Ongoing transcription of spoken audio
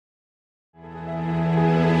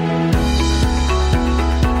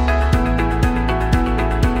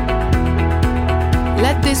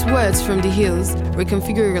Words from the hills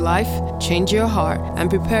reconfigure your life, change your heart,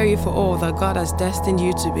 and prepare you for all that God has destined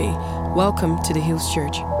you to be. Welcome to the Hills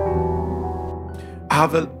Church. I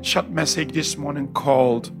have a short message this morning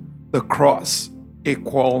called The Cross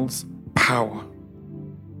Equals Power.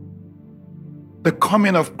 The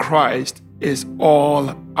coming of Christ is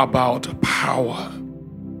all about power.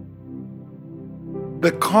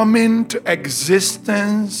 The coming to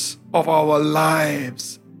existence of our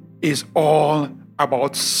lives is all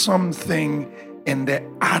about something in the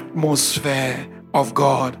atmosphere of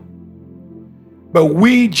God. But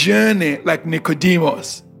we journey like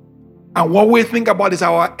Nicodemus, and what we think about is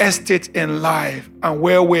our estate in life and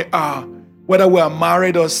where we are, whether we are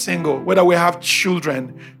married or single, whether we have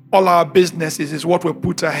children. All our businesses is what we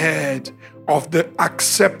put ahead of the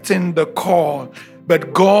accepting the call.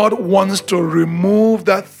 But God wants to remove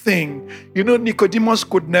that thing. You know, Nicodemus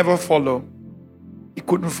could never follow. He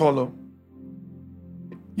couldn't follow.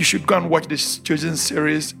 You should go and watch this Chosen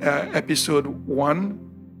series, episode 1.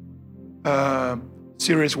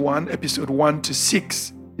 Series 1, episode 1 to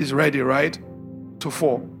 6 is ready, right? To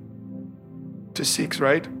 4 to 6,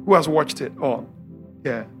 right? Who has watched it all?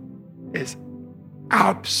 Yeah. It's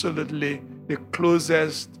absolutely the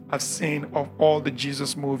closest I've seen of all the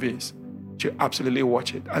Jesus movies. You absolutely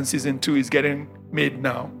watch it. And season 2 is getting made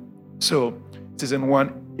now. So season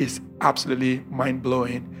 1 is absolutely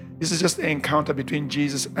mind-blowing. This is just an encounter between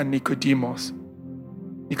Jesus and Nicodemus.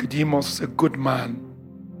 Nicodemus was a good man.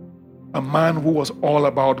 A man who was all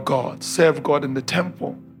about God, served God in the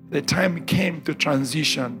temple. The time came to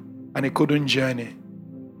transition and he couldn't journey.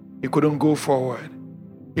 He couldn't go forward.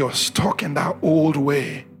 He was stuck in that old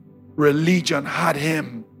way. Religion had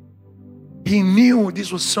him. He knew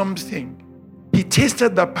this was something. He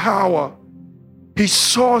tasted the power. He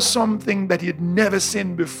saw something that he had never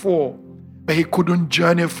seen before, but he couldn't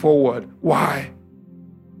journey forward. Why?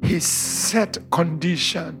 His set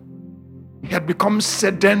condition. He had become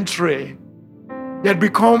sedentary. He had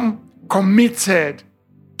become committed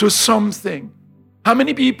to something. How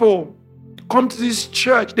many people come to this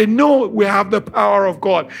church? They know we have the power of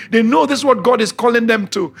God. They know this is what God is calling them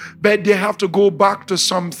to, but they have to go back to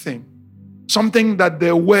something. Something that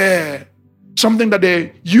they were, something that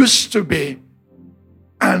they used to be,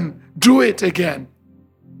 and do it again.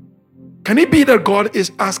 Can it be that God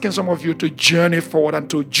is asking some of you to journey forward and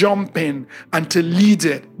to jump in and to lead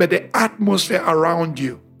it, but the atmosphere around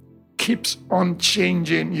you keeps on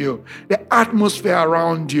changing you? The atmosphere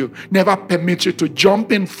around you never permits you to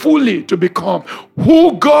jump in fully to become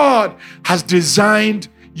who God has designed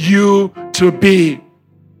you to be.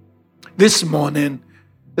 This morning,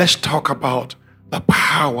 let's talk about the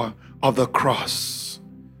power of the cross.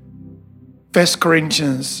 1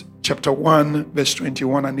 Corinthians chapter 1, verse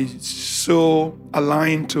 21, and it's so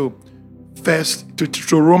aligned to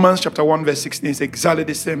Romans chapter 1, verse 16. It's exactly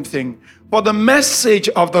the same thing. For the message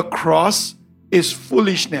of the cross is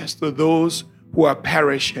foolishness to those who are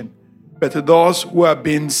perishing, but to those who are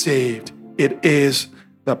being saved, it is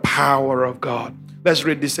the power of God. Let's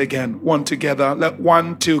read this again. One together. Let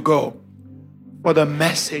 1, 2 go. For the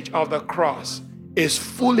message of the cross is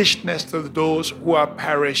foolishness to those who are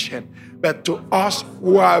perishing, but to us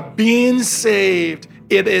who are being saved,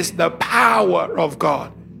 it is the power of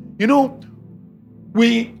God. You know,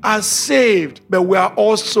 we are saved, but we are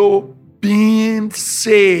also being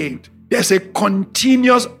saved. There's a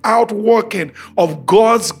continuous outworking of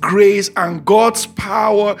God's grace and God's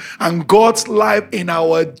power and God's life in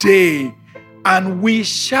our day. And we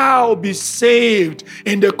shall be saved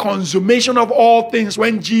in the consummation of all things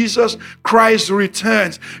when Jesus Christ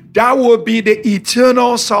returns. That will be the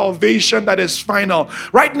eternal salvation that is final.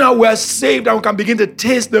 Right now we are saved and we can begin to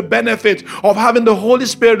taste the benefit of having the Holy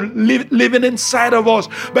Spirit living inside of us.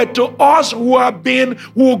 But to us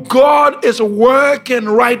who God is working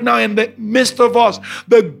right now in the midst of us,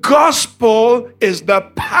 the gospel is the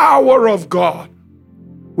power of God.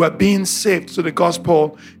 We're being saved, so the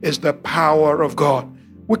gospel is the power of God.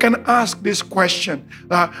 We can ask this question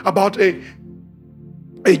about a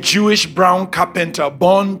Jewish brown carpenter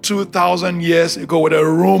born 2,000 years ago with a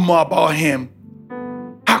rumor about him.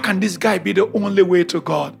 How can this guy be the only way to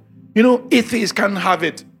God? You know, atheists can't have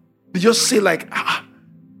it. They just say like,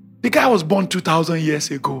 the guy was born 2,000 years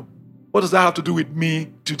ago. What does that have to do with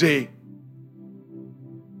me today?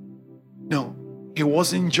 No. He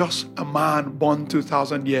wasn't just a man born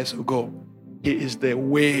 2,000 years ago. He is the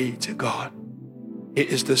way to God. He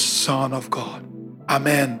is the Son of God.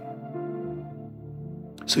 Amen.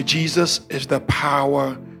 So Jesus is the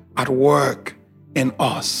power at work in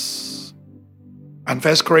us. And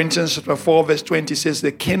 1 Corinthians chapter 4 verse 20 says,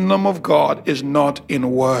 the kingdom of God is not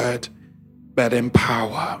in word, but in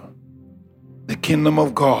power. The kingdom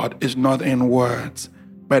of God is not in words,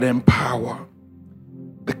 but in power.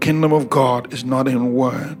 The kingdom of God is not in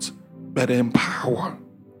words, but in power.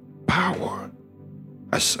 Power.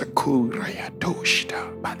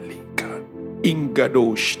 Asakurayadoshta balika.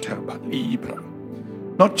 Ingadoshta balibra.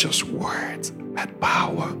 Not just words, but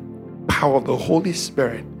power. Power of the Holy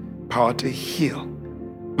Spirit. Power to heal.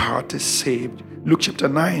 Power to save. Luke chapter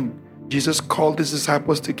 9. Jesus called his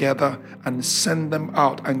disciples together and sent them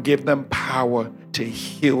out and gave them power to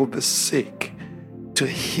heal the sick. To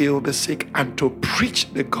heal the sick and to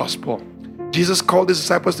preach the gospel. Jesus called his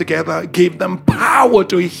disciples together, gave them power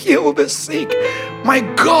to heal the sick. My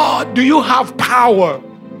God, do you have power?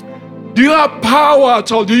 Do you have power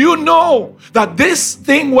at all? Do you know that this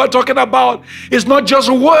thing we're talking about is not just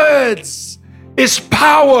words, it's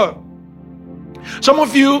power? Some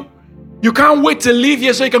of you can't wait to leave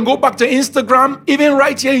here so you can go back to Instagram. Even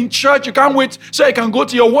right here in church, you can't wait so you can go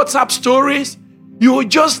to your WhatsApp stories.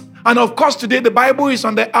 And of course today the Bible is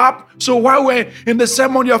on the app. So while we're in the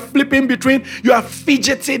sermon, you're flipping between, you are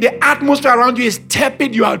fidgety, the atmosphere around you is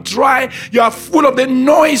tepid, you are dry, you are full of the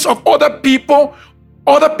noise of other people.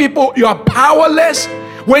 You are powerless.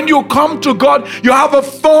 When you come to God, you have a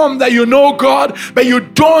form that you know God, but you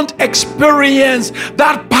don't experience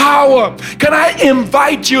that power. Can I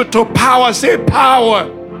invite you to power? Say power.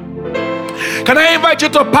 Can I invite you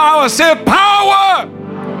to power? Say power.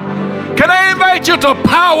 Can I invite you to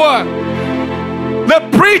power? The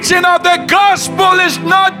preaching of the gospel is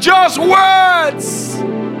not just words.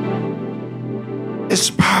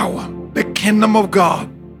 It's power. The kingdom of God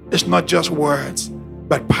is not just words,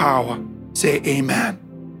 but power. Say amen.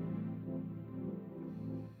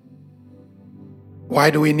 Why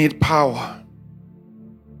do we need power?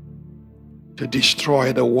 To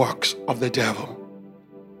destroy the works of the devil.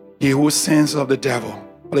 He who sins of the devil,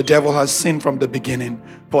 for the devil has sinned from the beginning.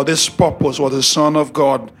 For this purpose was the Son of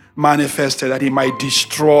God manifested, that he might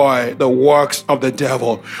destroy the works of the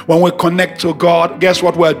devil. When we connect to God, guess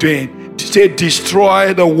what we're doing? Say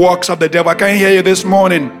destroy the works of the devil. I can't hear you this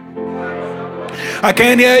morning. I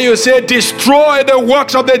can't hear you. Say destroy the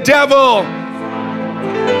works of the devil.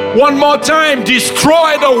 One more time.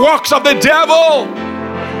 Destroy the works of the devil.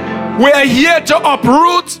 We're here to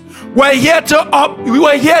uproot. We're here to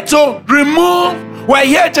remove. We're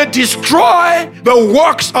here to destroy the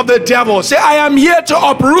works of the devil. Say, I am here to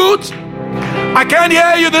uproot. I can't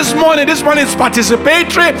hear you this morning. This morning is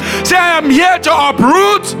participatory. Say, I am here to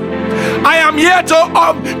uproot. I am here to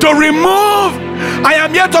remove. I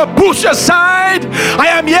am here to push aside. I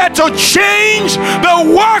am here to change the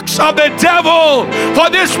works of the devil. For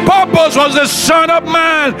this purpose was the Son of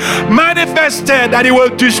Man manifested, that he will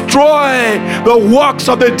destroy the works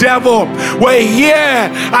of the devil. We're here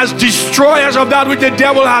as destroyers of that which the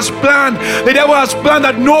devil has planned. The devil has planned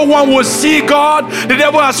that no one will see God. The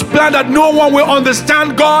devil has planned that no one will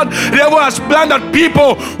understand God. The devil has planned that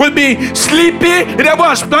people will be sleepy. The devil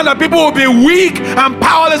has planned that people will be weak and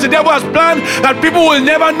powerless. The devil has planned that people will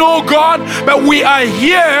never know God. But we are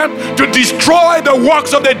here to destroy the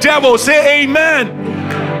works of the devil. Say amen.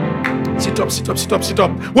 Sit up, sit up, sit up, sit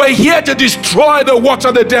up. We're here to destroy the works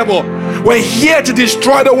of the devil. We're here to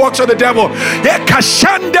destroy the works of the devil. Let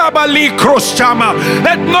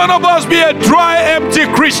none of us be a dry, empty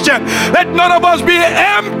Christian. Let none of us be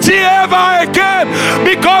empty ever again,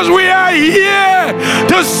 because we are here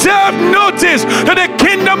to serve notice to the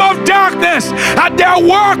kingdom of darkness, and their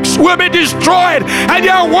works will be destroyed, and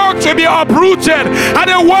their works will be uprooted, and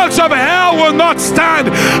the works of hell will not stand,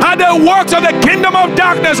 and the works of the kingdom of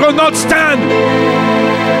darkness will not stand.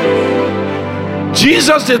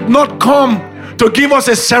 Jesus did not come to give us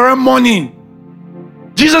a ceremony.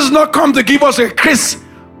 Jesus did not come to give us a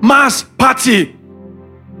Christmas party.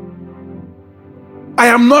 I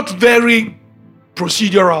am not very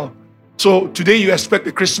procedural. So today you expect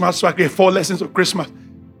the Christmas, so I create 4 lessons of Christmas.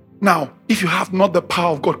 Now, if you have not the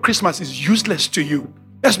power of God, Christmas is useless to you.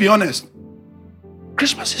 Let's be honest.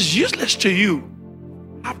 Christmas is useless to you.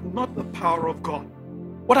 Have not the power of God.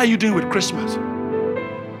 What are you doing with Christmas?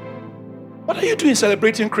 What are you doing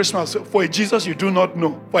celebrating Christmas for a Jesus you do not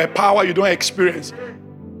know, for a power you don't experience,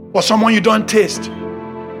 for someone you don't taste,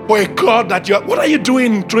 for a God that you are? What are you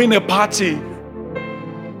doing during a party?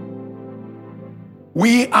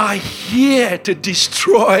 We are here to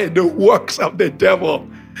destroy the works of the devil.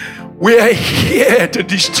 We are here to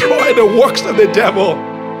destroy the works of the devil.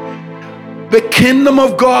 The kingdom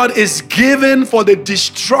of God is given for the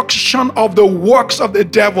destruction of the works of the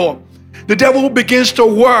devil. The devil begins to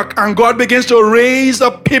work and God begins to raise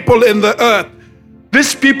up people in the earth.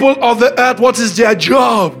 These people of the earth, what is their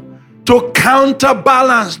job? to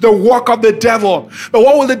counterbalance the work of the devil. But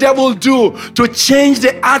what will the devil do? To change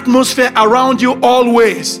the atmosphere around you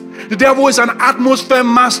always. The devil is an atmosphere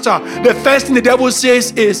master. The first thing the devil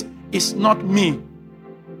says is, it's not me.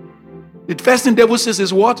 The first thing the devil says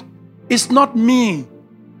is what? It's not me.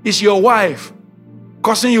 It's your wife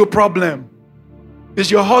causing you a problem.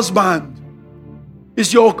 It's your husband.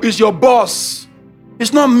 It's your boss.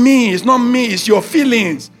 It's not me. It's not me. It's your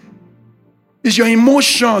feelings. It's your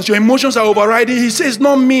emotions. Your emotions are overriding. He says, it's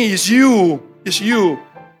not me. It's you. It's you.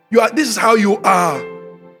 This is how you are.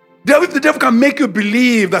 If the devil can make you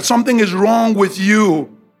believe that something is wrong with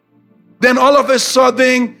you, then all of a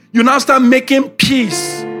sudden, you now start making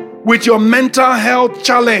peace with your mental health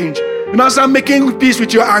challenge. You now start making peace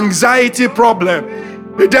with your anxiety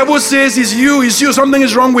problem. The devil says, it's you, something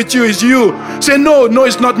is wrong with you, it's you. Say, no,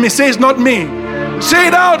 it's not me. Say, it's not me. Say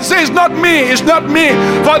it out, say, it's not me, it's not me.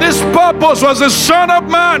 For this purpose was the Son of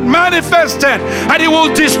Man manifested, and he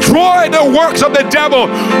will destroy the works of the devil.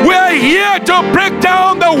 We are here to break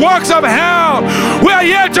down the works of hell. We are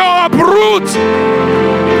here to uproot.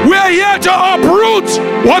 We are here to uproot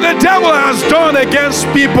what the devil has done against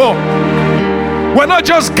people. We're not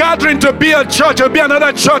just gathering to be a church or be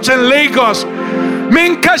another church in Lagos.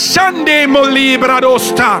 Minkashande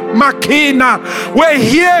Molibradosta Makina. We're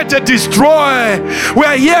here to destroy.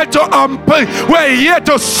 We're here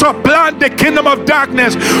to supplant the kingdom of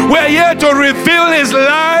darkness. We're here to reveal his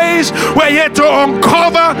lies. We're here to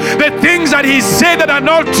uncover the things that he said that are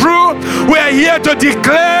not true. We're here to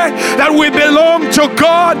declare that we belong to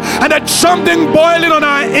God and that something boiling on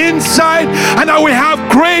our inside, and that we have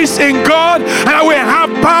grace in God, and that we have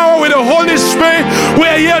power with the Holy Spirit.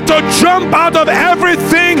 We're here to jump out of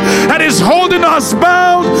everything that is holding us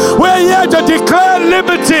bound. We're here to declare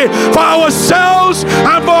liberty for ourselves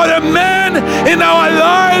and for the men in our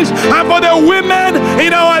lives and for the women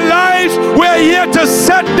in our lives. We're here to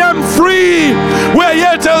set them free. We're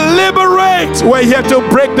here to liberate. We're here to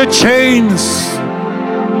break the chains.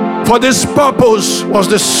 For this purpose was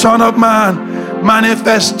the Son of Man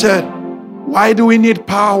manifested. Why do we need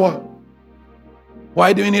power?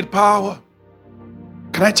 Why do we need power?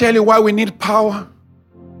 Can I tell you why we need power?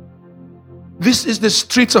 This is the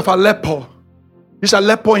streets of Aleppo. This is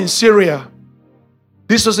Aleppo in Syria.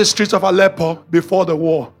 This was the streets of Aleppo before the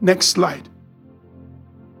war. Next slide.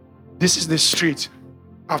 This is the street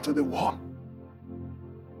after the war.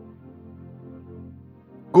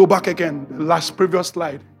 Go back again, the previous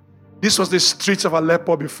slide. This was the streets of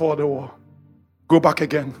Aleppo before the war. Go back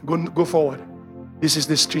again, go forward. This is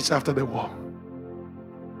the streets after the war.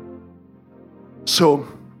 So,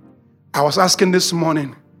 I was asking this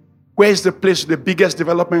morning, where is the place with the biggest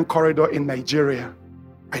development corridor in Nigeria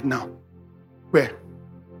right now? Where?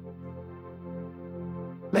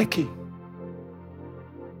 Lekki.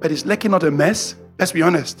 But is Lekki not a mess? Let's be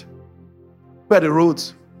honest. Where are the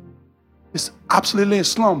roads? It's absolutely a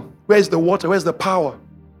slum. Where is the water? Where's the power?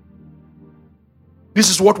 This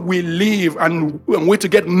is what we live and wait to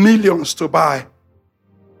get millions to buy.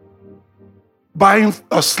 Buying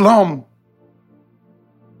a slum.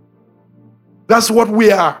 That's what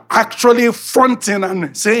we are actually fronting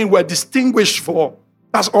and saying we're distinguished for.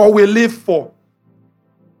 That's all we live for.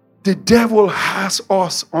 The devil has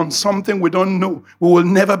us on something we don't know. We will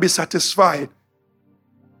never be satisfied.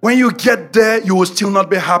 When you get there, you will still not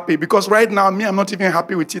be happy. Because right now, I'm not even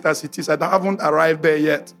happy with it as it is. I haven't arrived there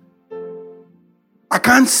yet. I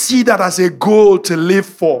can't see that as a goal to live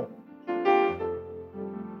for.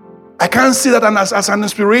 I can't see that as an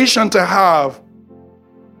inspiration to have.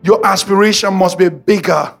 Your aspiration must be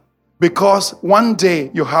bigger, because one day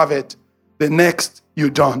you have it, the next you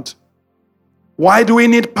don't. Why do we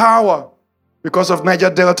need power? Because of Niger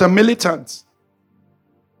Delta militants.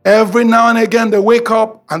 Every now and again they wake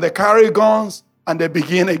up and they carry guns and they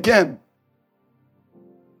begin again.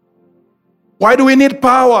 Why do we need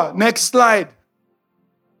power? Next slide.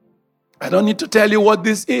 I don't need to tell you what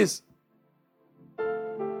this is.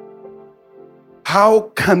 How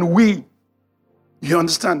can we? You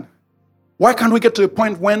understand? Why can't we get to a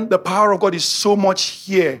point when the power of God is so much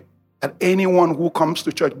here that anyone who comes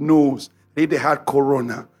to church knows they had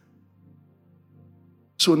corona?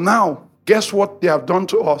 So now, guess what they have done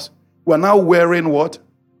to us? We're now wearing what?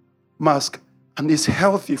 Mask. And it's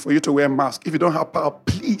healthy for you to wear mask. If you don't have power,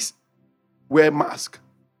 please wear mask.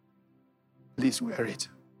 Please wear it.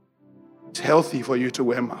 It's healthy for you to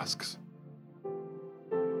wear masks.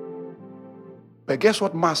 But guess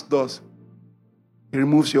what mask does? It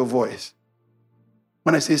removes your voice.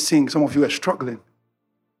 When I say sing, some of you are struggling.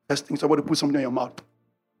 First thing, somebody put something in your mouth.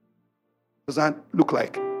 Does that look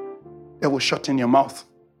like they will shut in your mouth?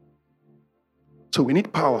 So we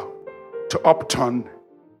need power. to Upton,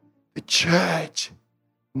 the church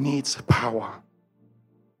needs power.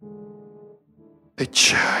 The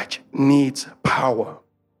church needs power.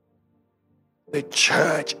 The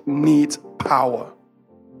church needs power.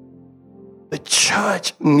 The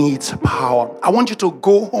church needs power. I want you to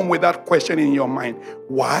go home with that question in your mind.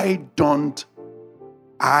 Why don't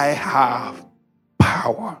I have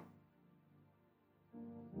power?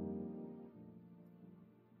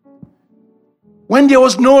 When there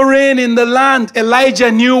was no rain in the land,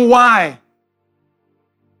 Elijah knew why.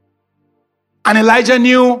 And Elijah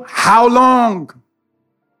knew how long.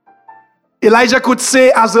 Elijah could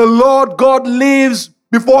say, as the Lord God lives,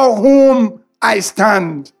 before whom I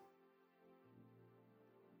stand,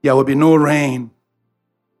 there will be no rain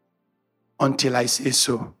until I say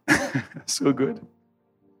so. So good.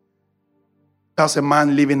 That's a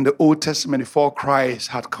man living in the Old Testament before Christ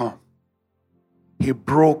had come. He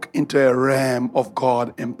broke into a realm of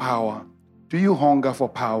God in power. Do you hunger for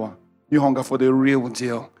power? Do you hunger for the real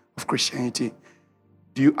deal of Christianity?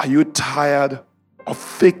 Are you tired of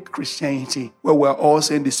fake Christianity where we're all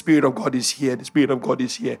saying the Spirit of God is here, the Spirit of God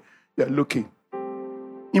is here? You're looking.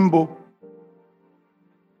 Imbo.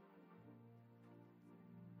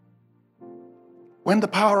 When the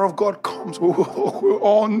power of God comes, we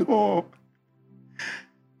all know.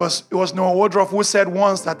 It was Noah Woodruff who said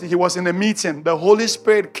once that he was in a meeting. The Holy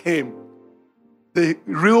Spirit came. The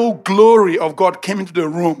real glory of God came into the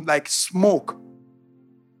room like smoke.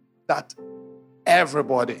 That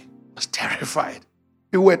everybody was terrified.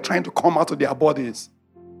 People were trying to come out of their bodies.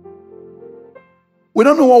 We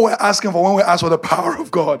don't know what we're asking for when we ask for the power of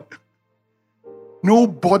God.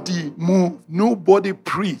 Nobody moved. Nobody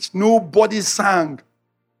preached. Nobody sang.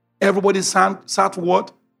 Everybody sat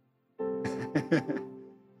what?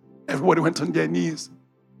 Everybody went on their knees.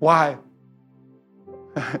 Why?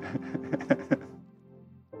 Oh,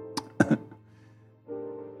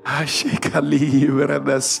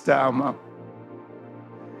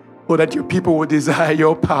 that your people will desire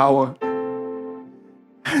your power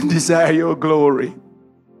and desire your glory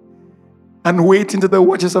and wait into the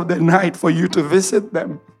watches of the night for you to visit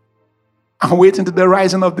them and wait into the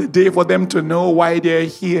rising of the day for them to know why they're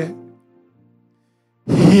here.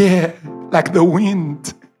 Here, like the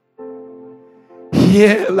wind.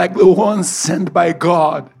 Here, like the one sent by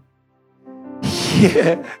God.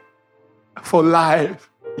 Here for life.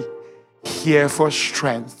 Here for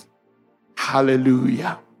strength.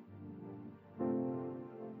 Hallelujah.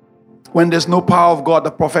 When there's no power of God,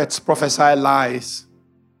 the prophets prophesy lies.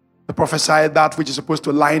 They prophesy that which is supposed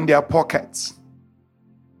to line their pockets.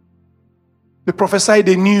 They prophesy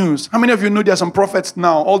the news. How many of you know there are some prophets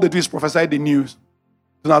now? All they do is prophesy the news.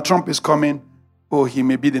 Donald Trump is coming. Oh, he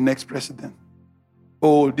may be the next president.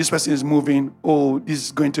 Oh, this person is moving. Oh, this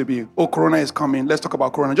is going to be. Oh, Corona is coming. Let's talk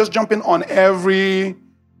about Corona. Just jumping on every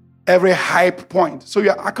hype point. So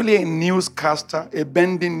you're actually a newscaster, a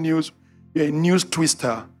bending news. You're a news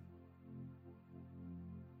twister.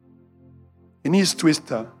 A news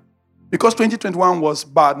twister. Because 2021 was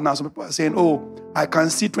bad now, some people are saying, oh, I can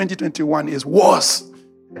see 2021 is worse.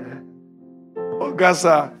 Oh,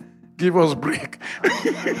 Gaza, give us a break.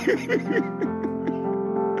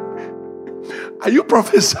 Are you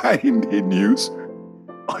prophesying the news?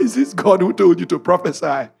 Or is this God who told you to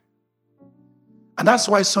prophesy? And that's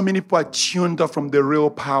why so many people are tuned up from the real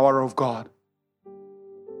power of God.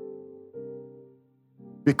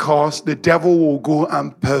 Because the devil will go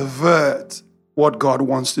and pervert what God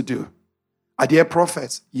wants to do. Are there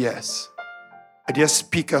prophets? Yes. Are there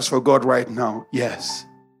speakers for God right now? Yes.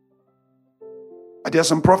 Are there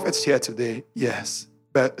some prophets here today? Yes.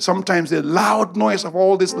 But sometimes the loud noise of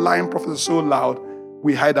all these lying prophets is so loud,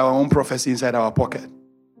 we hide our own prophecy inside our pocket.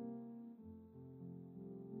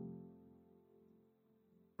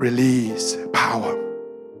 Release power.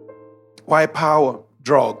 Why power?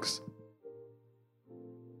 Drugs.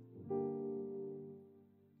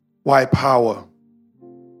 Why power?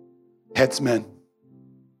 Headsmen.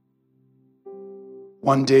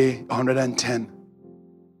 One day, 110.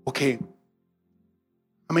 Okay.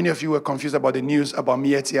 How many of you were confused about the news about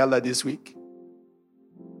Miyetti Allah this week?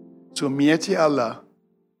 So Miyetti Allah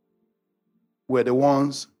were the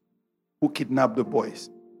ones who kidnapped the boys.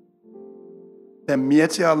 Then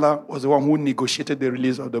Miyetti Allah was the one who negotiated the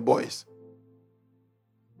release of the boys.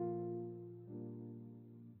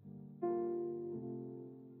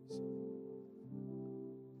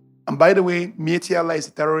 And by the way, Miyetti Allah is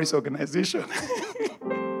a terrorist organization.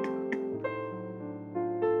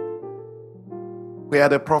 We are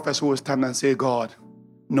the prophets who will stand and say, God,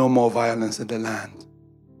 no more violence in the land.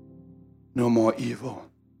 No more evil.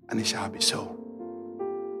 And it shall be so.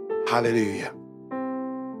 Hallelujah.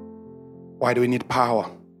 Why do we need power?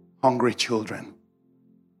 Hungry children.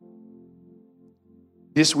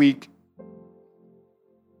 This week,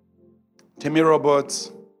 Timmy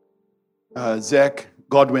Roberts, Zach,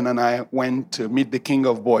 Godwin, and I went to meet the king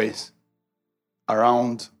of boys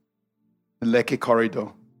around the Lekki corridor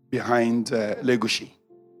behind Legushi.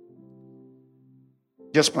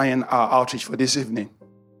 Just planning our outreach for this evening.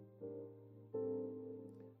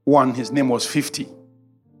 One, his name was 50. It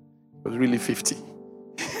was really 50.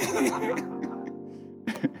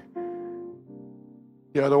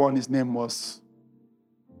 The other one, his name was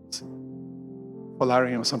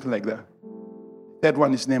Polarian or something like that. Third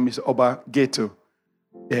one, his name is Oba Ghetto.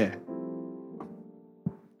 Yeah.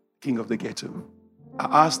 King of the Ghetto.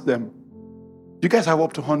 I asked them, do you guys have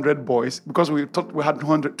up to 100 boys? Because we thought we had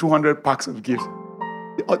 200 packs of gifts.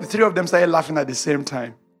 The three of them started laughing at the same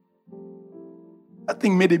time. That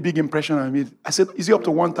thing made a big impression on me. I said, is it up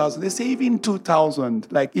to 1,000? They say even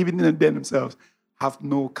 2,000. Like even they themselves have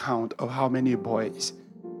no count of how many boys.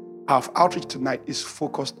 Our outreach tonight is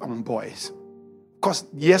focused on boys. Because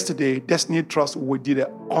yesterday, Destiny Trust, we did an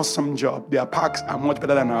awesome job. Their parks are much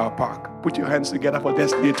better than our park. Put your hands together for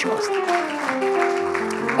Destiny Trust.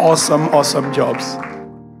 Awesome, awesome jobs.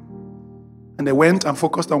 And they went and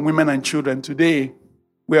focused on women and children. Today,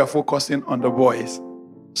 we are focusing on the boys.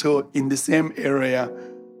 So in the same area,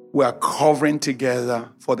 we are covering together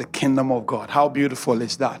for the kingdom of God. How beautiful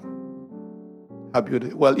is that? How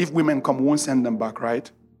beautiful. Well, if women come, we won't send them back, right?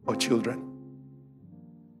 Or children.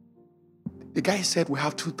 The guy said we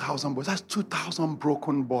have 2,000 boys. That's 2,000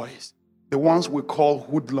 broken boys. The ones we call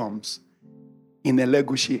hoodlums in the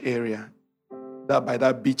Legushi area. That by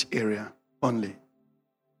that beach area only.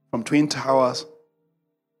 From Twin Towers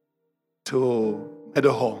to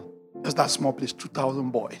Meadow Hall. Just that small place, 2,000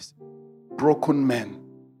 boys. Broken men.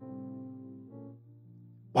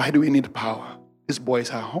 Why do we need power? These boys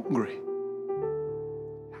are hungry.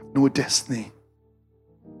 Have no destiny.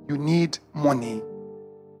 You need money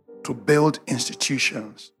to build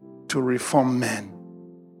institutions, to reform men.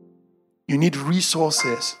 You need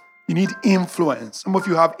resources. You need influence. Some of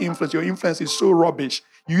you have influence. Your influence is so rubbish.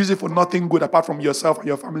 You use it for nothing good apart from yourself and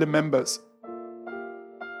your family members.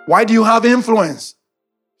 Why do you have influence?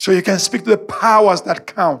 So you can speak to the powers that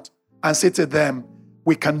count and say to them,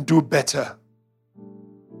 we can do better.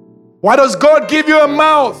 Why does God give you a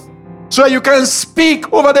mouth? So you can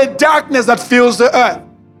speak over the darkness that fills the earth.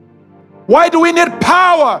 Why do we need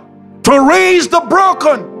power? To raise the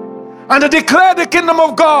broken and to declare the kingdom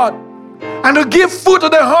of God and to give food to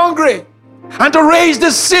the hungry and to raise the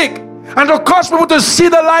sick and to cause people to see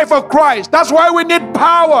the life of Christ. That's why we need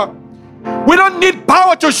power. We don't need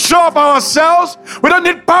power to show off ourselves. We don't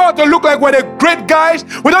need power to look like we're the great guys.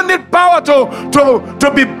 We don't need power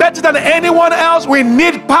to be better than anyone else. We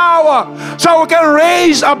need power so we can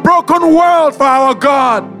raise a broken world for our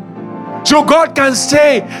God. So God can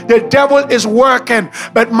say, the devil is working,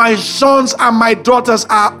 but my sons and my daughters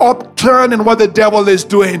are upturning what the devil is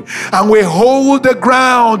doing. And we hold the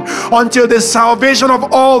ground until the salvation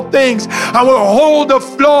of all things. And we hold the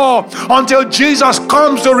floor until Jesus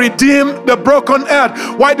comes to redeem the broken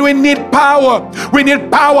earth. Why do we need power? We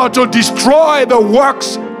need power to destroy the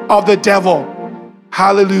works of the devil.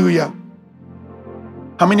 Hallelujah.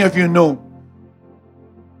 How many of you know?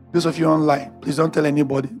 Those of you online, please don't tell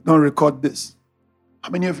anybody. Don't record this. How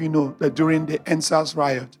many of you know that during the NSAS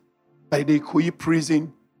riot, like the Ikoyi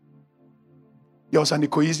prison, there was an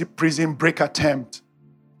Ikoyi prison break attempt,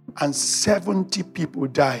 and 70 people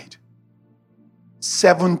died.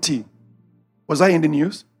 70. Was that in the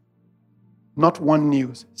news? Not one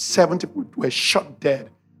news. 70 people were shot dead.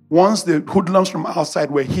 Once the hoodlums from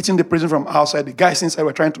outside were hitting the prison from outside, the guys inside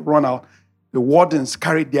were trying to run out. The wardens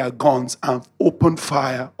carried their guns and opened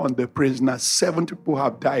fire on the prisoners. 70 people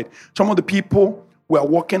have died. Some of the people were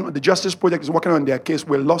working on the Justice Project is working on their case.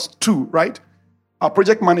 We lost 2, right? Our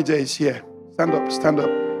project manager is here. Stand up, stand up.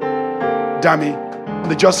 Dami, on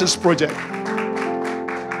the Justice Project.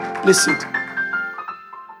 Listen.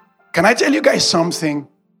 Can I tell you guys something?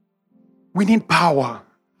 We need power.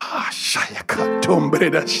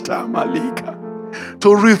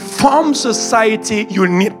 To reform society, you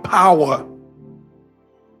need power.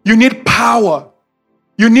 You need power.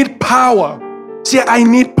 You need power. Say, I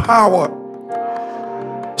need power.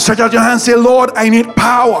 Stretch out your hand, say, Lord, I need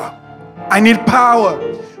power. I need power.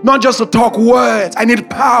 Not just to talk words. I need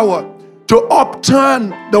power to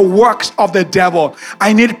upturn the works of the devil.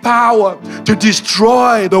 I need power to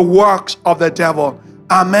destroy the works of the devil.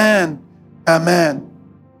 Amen. Amen.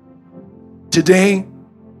 Today,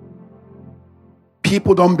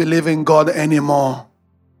 people don't believe in God anymore.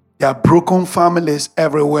 There are broken families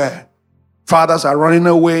everywhere. Fathers are running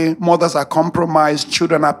away. Mothers are compromised.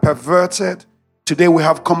 Children are perverted. Today we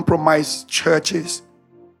have compromised churches.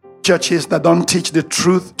 Churches that don't teach the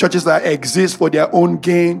truth. Churches that exist for their own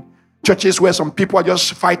gain. Churches where some people are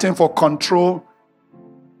just fighting for control.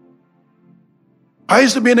 I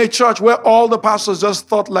used to be in a church where all the pastors just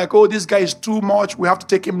thought like, oh, this guy is too much. We have to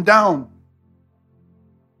take him down.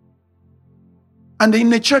 And in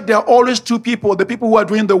the church, there are always two people. The people who are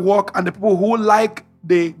doing the work and the people who like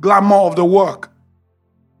the glamour of the work.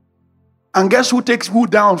 And guess who takes who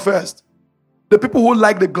down first? The people who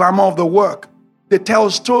like the glamour of the work. They tell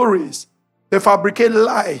stories. They fabricate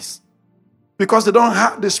lies because they don't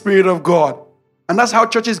have the Spirit of God. And that's how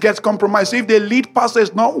churches get compromised. So if the lead pastor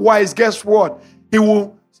is not wise, guess what?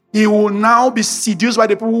 He will now be seduced by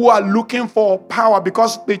the people who are looking for power,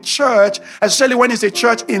 because the church, especially when it's a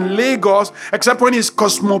church in Lagos, except when it's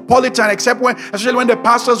cosmopolitan, especially when the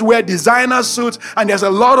pastors wear designer suits and there's a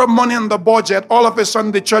lot of money in the budget, all of a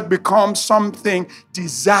sudden the church becomes something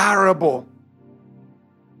desirable.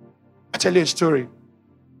 I tell you a story.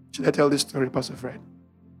 Should I tell this story, Pastor Fred?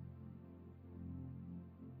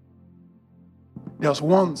 There was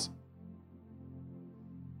once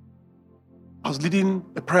I was leading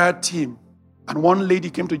a prayer team, and one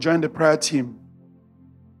lady came to join the prayer team.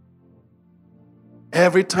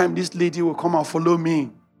 Every time this lady will come and follow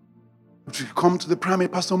me, she will come to the prayer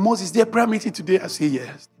meeting. Pastor Moses, is there a prayer meeting today? I say,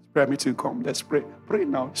 yes, prayer meeting, come. Let's pray. Pray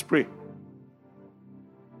now, let's pray.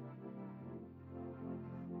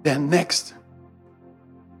 Then next,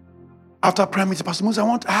 after prayer meeting, Pastor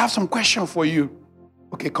Moses, I have some question for you.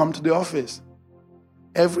 Okay, come to the office.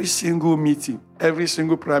 Every single meeting, every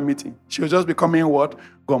single prayer meeting, she was just becoming what?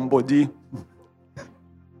 Gombody.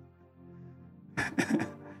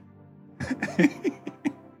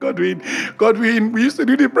 Godwin, we used to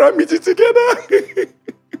do the prayer meeting together.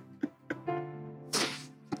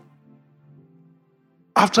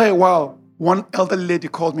 After a while, one elderly lady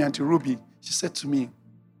called me, Auntie Ruby. She said to me,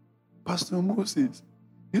 Pastor Moses,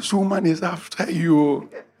 this woman is after you.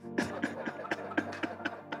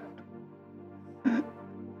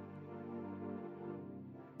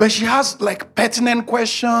 But she has like pertinent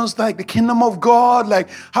questions like the kingdom of God, like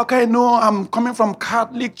how can I know I'm coming from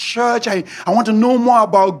Catholic church? I want to know more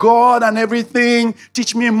about God and everything.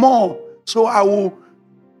 Teach me more. So I will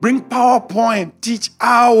bring PowerPoint, teach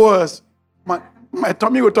hours. My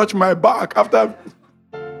tummy will touch my back after.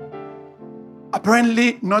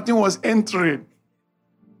 Apparently nothing was entering.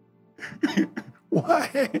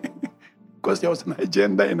 Why? Because there was an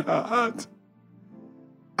agenda in her heart.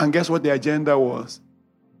 And guess what the agenda was?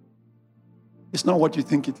 It's not what you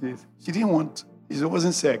think it is. She didn't want, it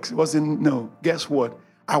wasn't sex. It wasn't, no. Guess what?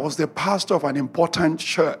 I was the pastor of an important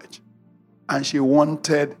church, and she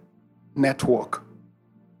wanted network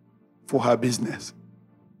for her business.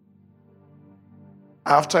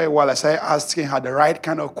 After a while, I started asking her the right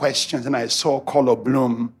kind of questions, and I saw color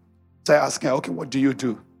bloom. So I asked her, okay, what do you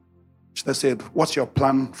do? She said, what's your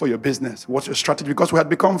plan for your business? What's your strategy? Because we had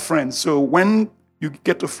become friends. So when you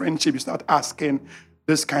get to friendship, you start asking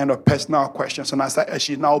this kind of personal questions. And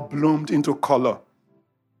she now bloomed into color.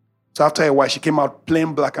 So after a while, she came out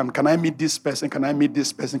plain black. And can I meet this person? Can I meet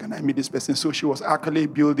this person? Can I meet this person? So she was actually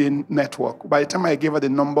building network. By the time I gave her the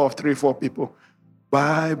number of 3-4 people,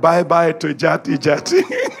 bye to Jati.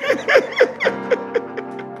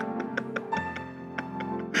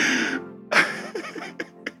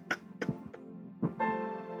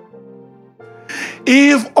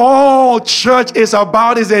 If all church is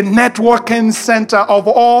about is a networking center of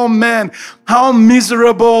all men, how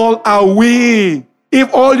miserable are we?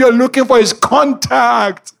 If all you're looking for is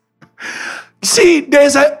contact. See,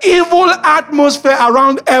 there's an evil atmosphere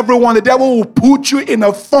around everyone. The devil will put you in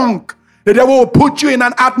a funk. The devil will put you in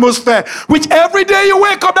an atmosphere which every day you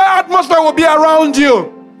wake up, that atmosphere will be around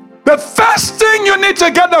you. The first thing you need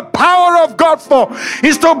to get the power of God for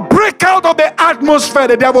is to break out of the atmosphere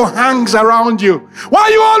the devil hangs around you. Why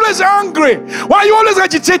are you always angry? Why are you always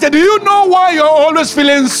agitated? Do you know why you're always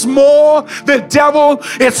feeling small? The devil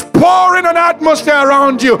is pouring an atmosphere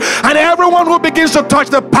around you. And everyone who begins to touch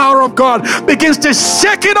the power of God begins to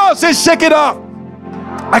shake it off. Say, shake it off.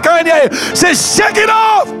 I can't hear you. Say, shake it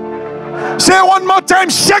off. Say it one more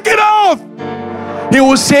time. Shake it off. He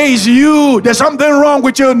will say, it's you. There's something wrong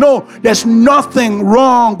with you. No, there's nothing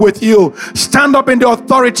wrong with you. Stand up in the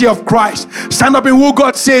authority of Christ. Stand up in who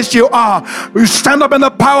God says you are. You stand up in the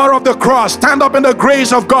power of the cross. Stand up in the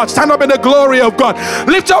grace of God. Stand up in the glory of God.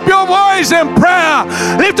 Lift up your voice in prayer.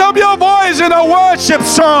 Lift up your voice in a worship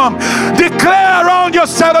song. Declare around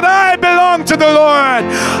yourself that I belong to the Lord.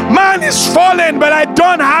 Man is fallen, but I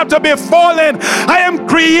don't have to be fallen. I am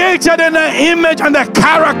created in the image and the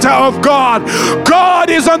character of God. God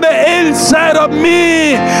is on the inside of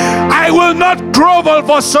me. I will not grovel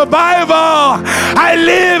for survival. I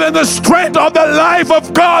live in the strength of the life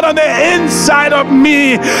of God on the inside of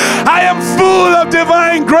me. I am full of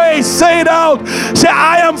divine grace. Say it out. Say,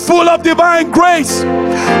 I am full of divine grace.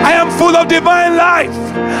 I am full of divine life.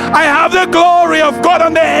 I have the glory of God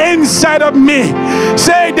on the inside of me.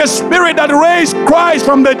 Say, the Spirit that raised Christ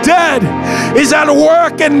from the dead is at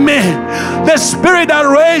work in me. The Spirit that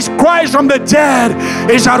raised Christ from the dead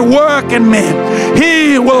is at work in me.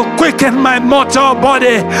 He will quicken my mortal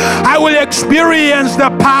body. I will experience the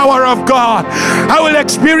power of God. I will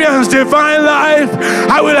experience divine life.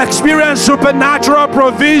 I will experience supernatural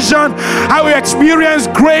provision. I will experience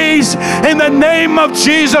grace in the name of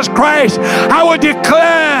Jesus Christ. I will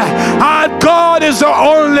declare that God is the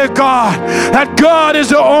only God, that God is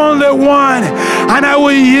the only one, and I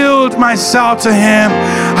will yield myself to Him,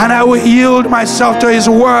 and I will yield myself to His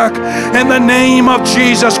work in the name of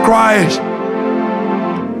Jesus Christ.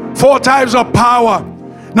 4 types of power.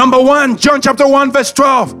 Number 1, John chapter 1 verse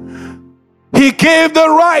 12. He gave the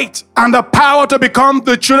right and the power to become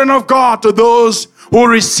the children of God to those who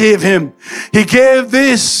receive Him. He gave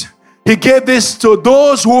this to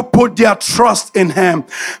those who put their trust in Him.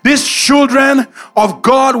 These children of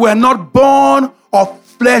God were not born of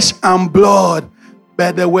flesh and blood,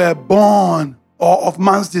 but they were born of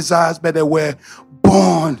man's desires, but they were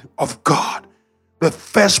born of God. The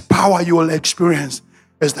first power you will experience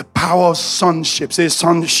is the power of sonship. Say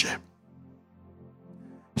sonship.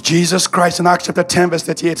 Jesus Christ in Acts chapter 10 verse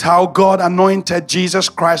 38, how God anointed Jesus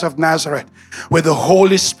Christ of Nazareth with the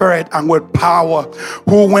Holy Spirit and with power,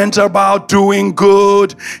 who went about doing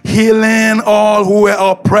good, healing all who were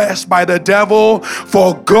oppressed by the devil,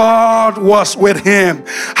 for God was with him.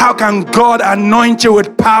 How can God anoint you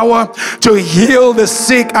with power to heal the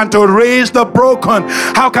sick and to raise the broken?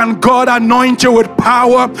 How can God anoint you with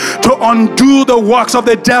power to undo the works of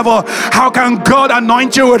the devil? How can God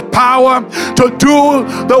anoint you with power to do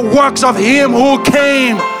the works of Him who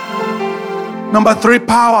came? Number 3,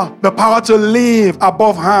 power. The power to live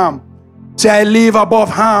above harm. Say, I live above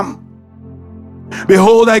harm.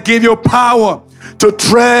 Behold, I give you power to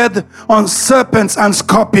tread on serpents and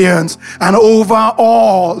scorpions and over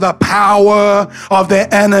all the power of the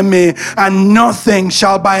enemy, and nothing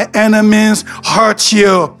shall by enemies hurt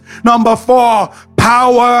you. Number 4,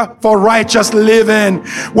 power for righteous living.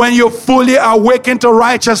 When you fully awaken to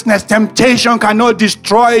righteousness, temptation cannot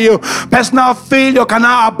destroy you. Personal failure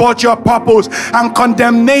cannot abort your purpose, and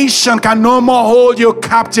condemnation can no more hold you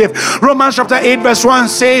captive. Romans chapter 8 verse 1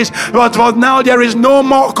 says, but for now there is no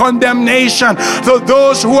more condemnation to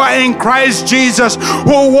those who are in Christ Jesus,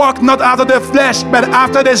 who walk not after the flesh but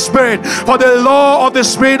after the Spirit. For the law of the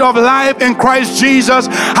Spirit of life in Christ Jesus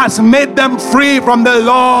has made them free from the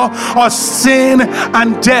law of sin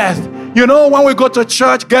and death. You know, when we go to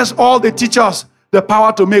church, guess all they teach us? The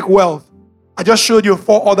power to make wealth. I just showed you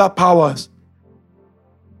 4 other powers.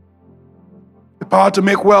 The power to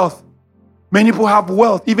make wealth. Many people have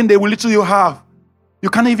wealth, even the little you have. You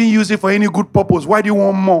can't even use it for any good purpose. Why do you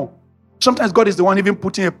want more? Sometimes God is the one even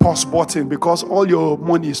putting a pause button, because all your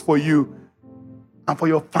money is for you and for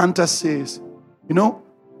your fantasies. You know,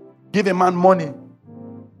 give a man money,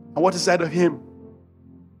 and what's inside of him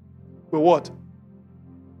will what?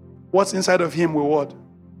 What's inside of him will what?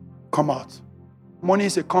 Come out. Money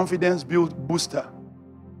is a confidence booster.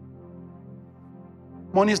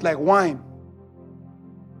 Money is like wine.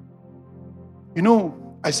 You know,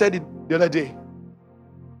 I said it the other day.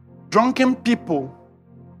 Drunken people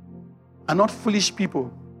are not foolish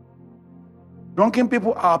people. Drunken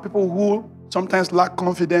people are people who sometimes lack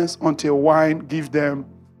confidence until wine gives them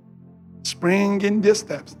spring in their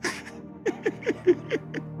steps.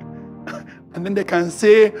 And then they can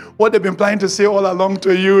say what they've been planning to say all along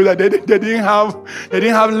to you, that they didn't have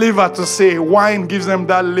liver to say. Wine gives them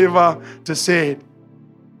that liver to say it.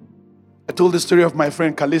 I told the story of my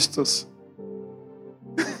friend Callistus.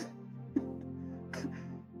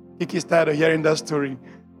 Kiki's tired of hearing that story.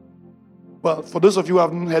 Well, for those of you who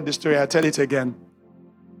haven't heard the story, I'll tell it again.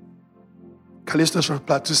 Callistus was a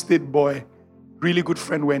Plateau State boy, really good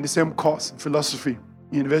friend. We're in the same course, philosophy,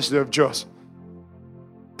 University of Jos.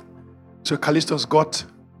 So Callistus got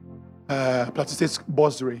Plateau State's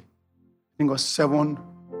bursary. I think it was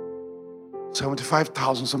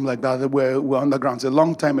 75,000, something like that. We're underground. It's a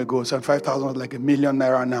long time ago. 75,000 was like $1 million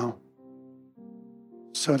now.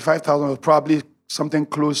 75,000 was probably something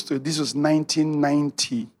close to, this was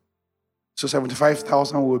 1990. So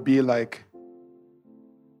 75,000 would be like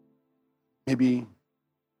maybe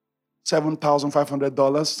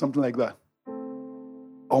 $7,500, something like that.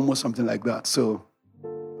 Almost something like that. So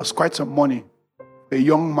it was quite some money. A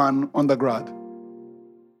young man, undergrad.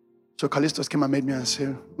 So Callistus came and made me and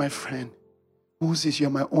said, my friend, who's this? You're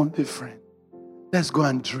my only friend. Let's go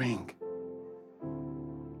and drink.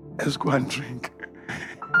 Let's go and drink.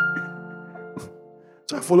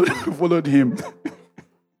 So I followed him.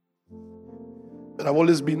 But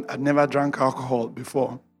I've never drank alcohol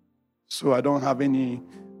before. So I don't have any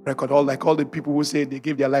record. All the people who say they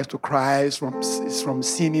gave their lives to Christ from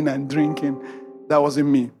sinning and drinking. That wasn't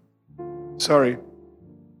me. Sorry.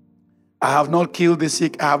 I have not killed the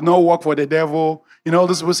sick. I have not worked for the devil. You know,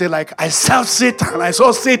 those people say like, I serve Satan. I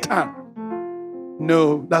saw Satan.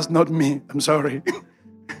 No, that's not me. I'm sorry.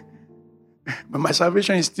 But my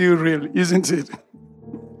salvation is still real, isn't it?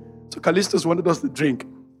 So Callistus wanted us to drink.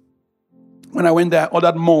 When I went there, I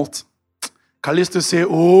ordered malt. Callistus said,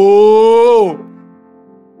 oh,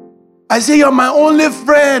 I say, you're my only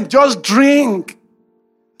friend. Just drink.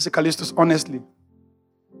 I said, Callistus, honestly,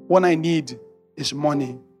 what I need is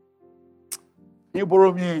money. He'll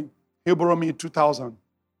borrow me 2,000.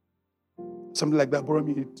 Something like that. Borrow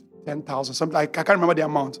me 10,000. Something like, I can't remember the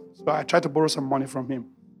amount. So I tried to borrow some money from him.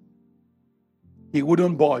 He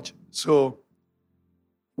wouldn't budge. So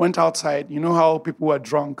went outside. You know how people who are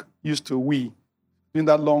drunk used to wee, doing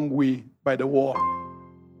that long wee by the wall.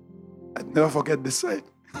 I'd never forget this sight.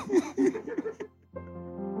 I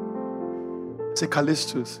said,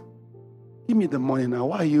 Callistus, give me the money now.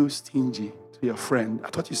 Why are you stingy to your friend? I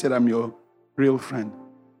thought you said I'm your real friend.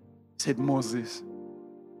 He said, Moses,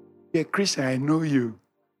 you're a Christian, I know you.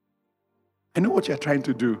 I know what you're trying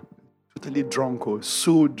to do. Totally drunk or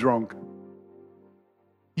so drunk.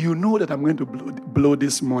 You know that I'm going to blow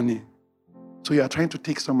this money. So you're trying to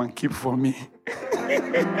take some and keep for me.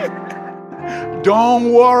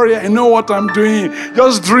 Don't worry, I know what I'm doing.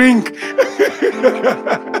 Just drink.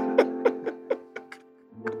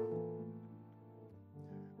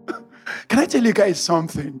 Can I tell you guys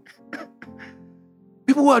something?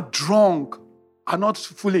 People who are drunk are not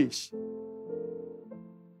foolish.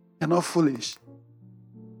 They're not foolish.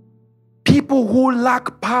 People who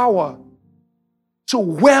lack power. So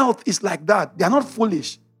wealth is like that. They are not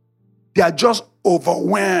foolish. They are just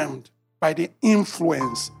overwhelmed by the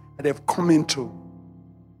influence that they've come into.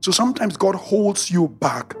 So sometimes God holds you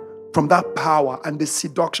back from that power and the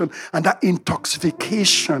seduction and that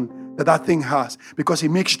intoxication that thing has, because He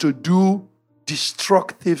makes you to do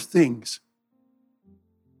destructive things.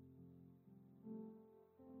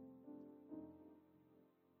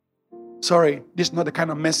 Sorry, this is not the kind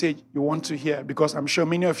of message you want to hear, because I'm sure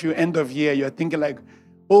many of you, end of year, you're thinking like,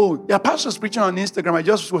 oh, your pastor's preaching on Instagram. I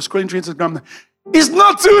just was scrolling through Instagram. It's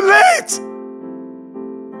not too late.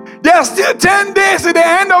 There are still 10 days to the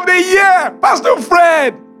end of the year. Pastor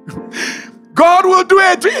Fred, God will do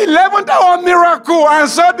a 11th hour miracle, and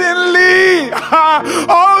suddenly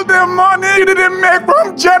all the money you didn't make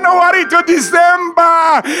from January to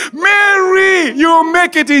December, Mary, you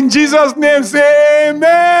make it in Jesus' name. Say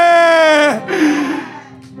amen.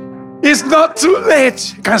 It's not too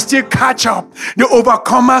late. You can still catch up. The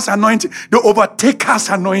overcomer's anointing, the overtaker's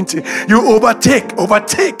anointing. You overtake.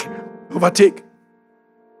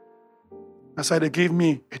 That's why they gave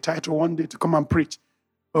me a title one day to come and preach.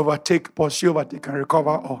 Overtake, pursue, overtake, and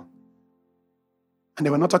recover all. And they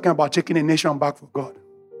were not talking about taking a nation back for God.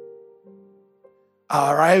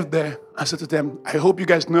 I arrived there. I said to them, I hope you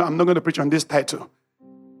guys know I'm not going to preach on this title.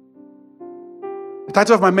 The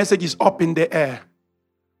title of my message is Up in the Air.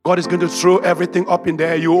 God is going to throw everything up in the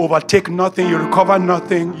air. You overtake nothing. You recover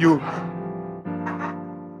nothing.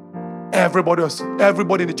 Everybody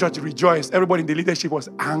in the church rejoiced. Everybody in the leadership was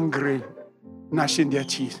angry, gnashing their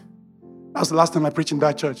teeth. That's the last time I preached in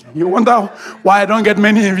that church. You wonder why I don't get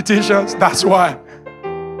many invitations? That's why.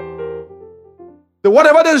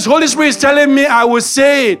 Whatever the Holy Spirit is telling me, I will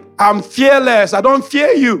say it. I'm fearless. I don't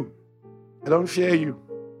fear you. I don't fear you.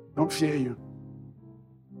 Don't fear you.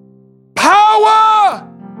 Power!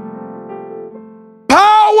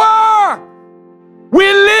 Power! We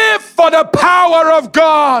live for the power of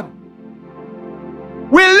God.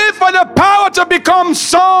 We live for the power to become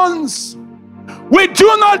sons. We do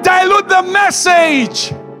not dilute the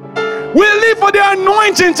message. We live for the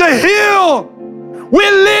anointing to heal. We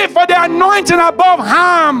live for the anointing above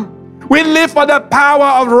harm. We live for the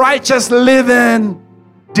power of righteous living.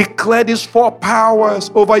 Declare these 4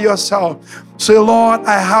 powers over yourself. Say, Lord,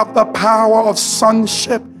 I have the power of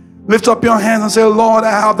sonship. Lift up your hands and say, Lord,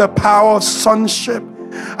 I have the power of sonship.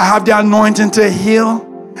 I have the anointing to heal.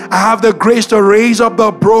 I have the grace to raise up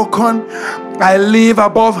the broken. I live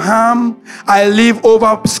above harm. I live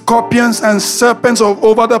over scorpions and serpents,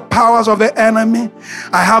 over the powers of the enemy.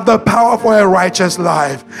 I have the power for a righteous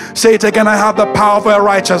life. Say it again, I have the power for a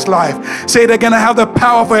righteous life. Say it again, I have the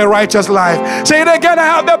power for a righteous life. Say it again, I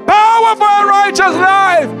have the power for a righteous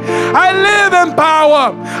life. I live in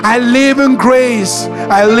power. I live in grace.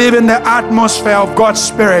 I live in the atmosphere of God's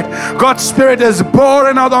Spirit. God's Spirit is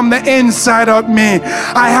pouring out on the inside of me.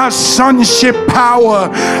 I have sonship power.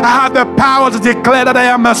 I have the power to declare that I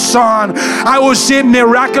am a son. I will see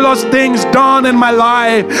miraculous things done in my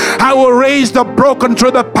life. I will raise the broken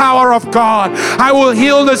through the power of God. I will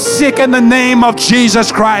heal the sick in the name of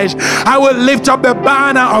Jesus Christ. I will lift up the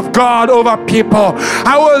banner of God over people.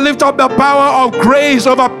 I will lift up the power of grace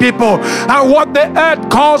over people. And what the earth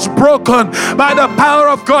calls broken, by the power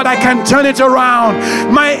of God, I can turn it around.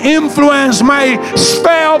 My influence, my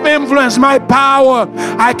sphere of influence, my power,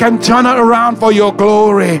 I can turn it around for your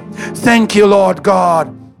glory. Thank you, Lord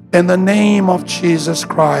God, in the name of Jesus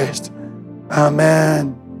Christ.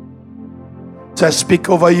 Amen. So I speak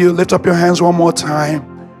over you. Lift up your hands one more time.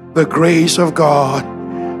 The grace of God.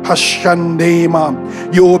 Hashandema.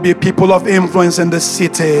 You will be people of influence in the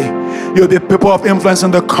city. You'll be people of influence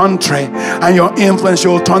in the country. And your influence,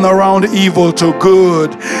 you'll turn around evil to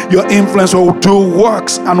good. Your influence will do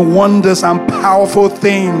works and wonders and powerful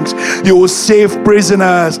things. You will save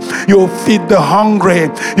prisoners. You will feed the hungry.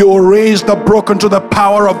 You will raise the broken to the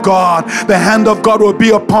power of God. The hand of God will be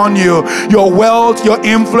upon you. Your wealth, your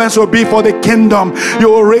influence will be for the kingdom. You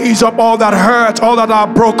will raise up all that hurt, all that are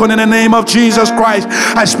broken in the name of Jesus Christ.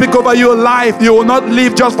 I speak over your life. You will not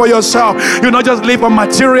live just for yourself. You will not just live for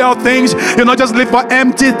material things. You will not just live for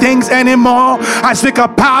empty things anymore. I speak a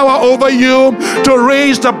power over you to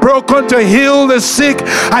raise the broken, to heal the sick.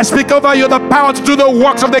 I speak over you the power to do the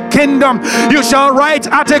works of the kingdom. You shall write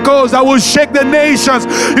articles that will shake the nations.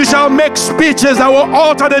 You shall make speeches that will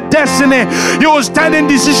alter the destiny. You will stand in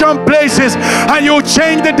decision places and you will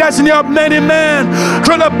change the destiny of many men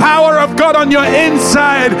through the power of God on your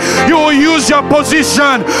inside. You will use your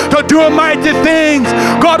position to do mighty things.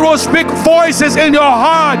 God will speak voices in your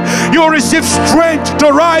heart. You will receive strength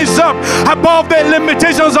to rise up above the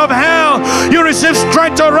limitations of hell. You receive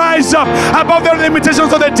strength to rise up above the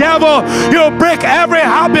limitations of the devil. You will break every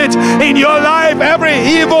habit in your life, every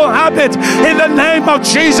evil habit in the name of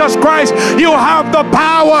Jesus Christ. You have the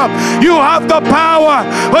power. You have the power.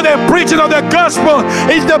 For the preaching of the gospel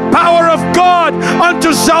is the power of God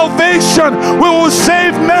unto salvation. We will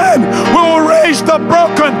save men. We will raise the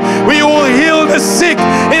broken. We will heal the sick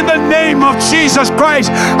in the name of Jesus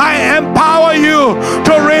Christ. I empower you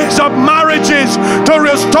to raise up marriages, to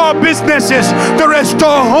restore businesses, to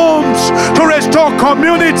restore homes, to restore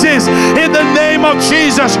communities in the name of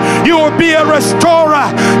Jesus. You will be a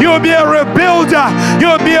restorer. You will be a rebuilder. You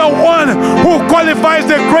will be a one who qualifies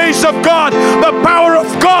the grace of God. The power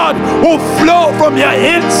of God will flow from your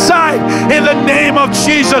inside in the name of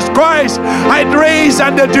Jesus Christ. I raise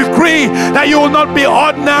and decree that you will not be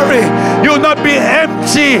ordinary. You will not be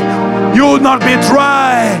empty. You will not be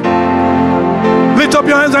dry. Lift up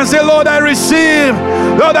your hands and say, Lord, I receive.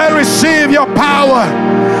 Lord, I receive your power.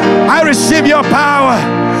 I receive your power.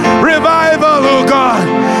 Revival, oh God.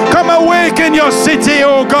 Come awaken your city,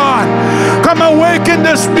 oh God. Come awaken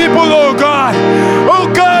this people, oh God. Oh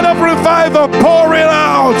God of revival, pour it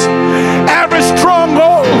out. Every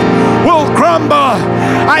stronghold will crumble.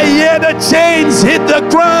 I hear the chains hit the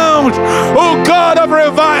ground. Oh God of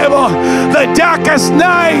revival, the darkest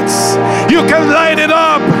nights, you can light it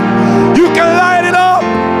up. You can light it up.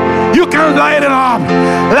 You can light it up.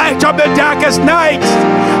 Light up the darkest nights.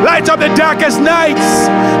 Light up the darkest nights.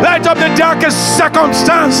 Light up the darkest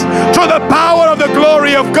circumstance through the power of the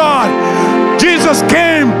glory of God. Jesus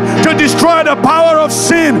came to destroy the power of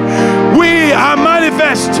sin. We are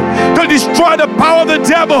manifest to destroy the power of the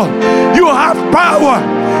devil. You have power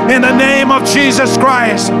in the name of Jesus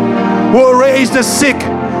Christ. We'll raise the sick.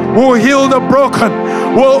 We'll heal the broken.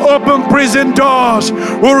 We'll open prison doors.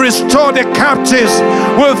 We'll restore the captives.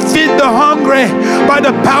 We'll feed the hungry by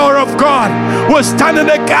the power of God. We'll stand in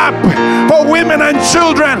the gap for women and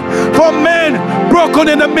children, for men broken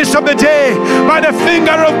in the midst of the day by the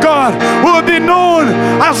finger of God. We'll be known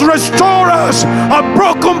as restorers of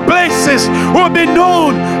broken places. We'll be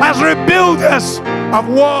known as rebuilders of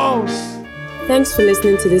walls. Thanks for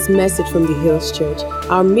listening to this message from the Hills Church.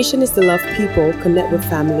 Our mission is to love people, connect with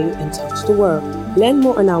family, and touch the world. Learn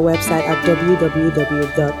more on our website at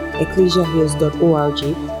www.ecclesiahills.org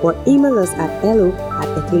or email us at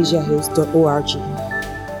hello@ecclesiahills.org.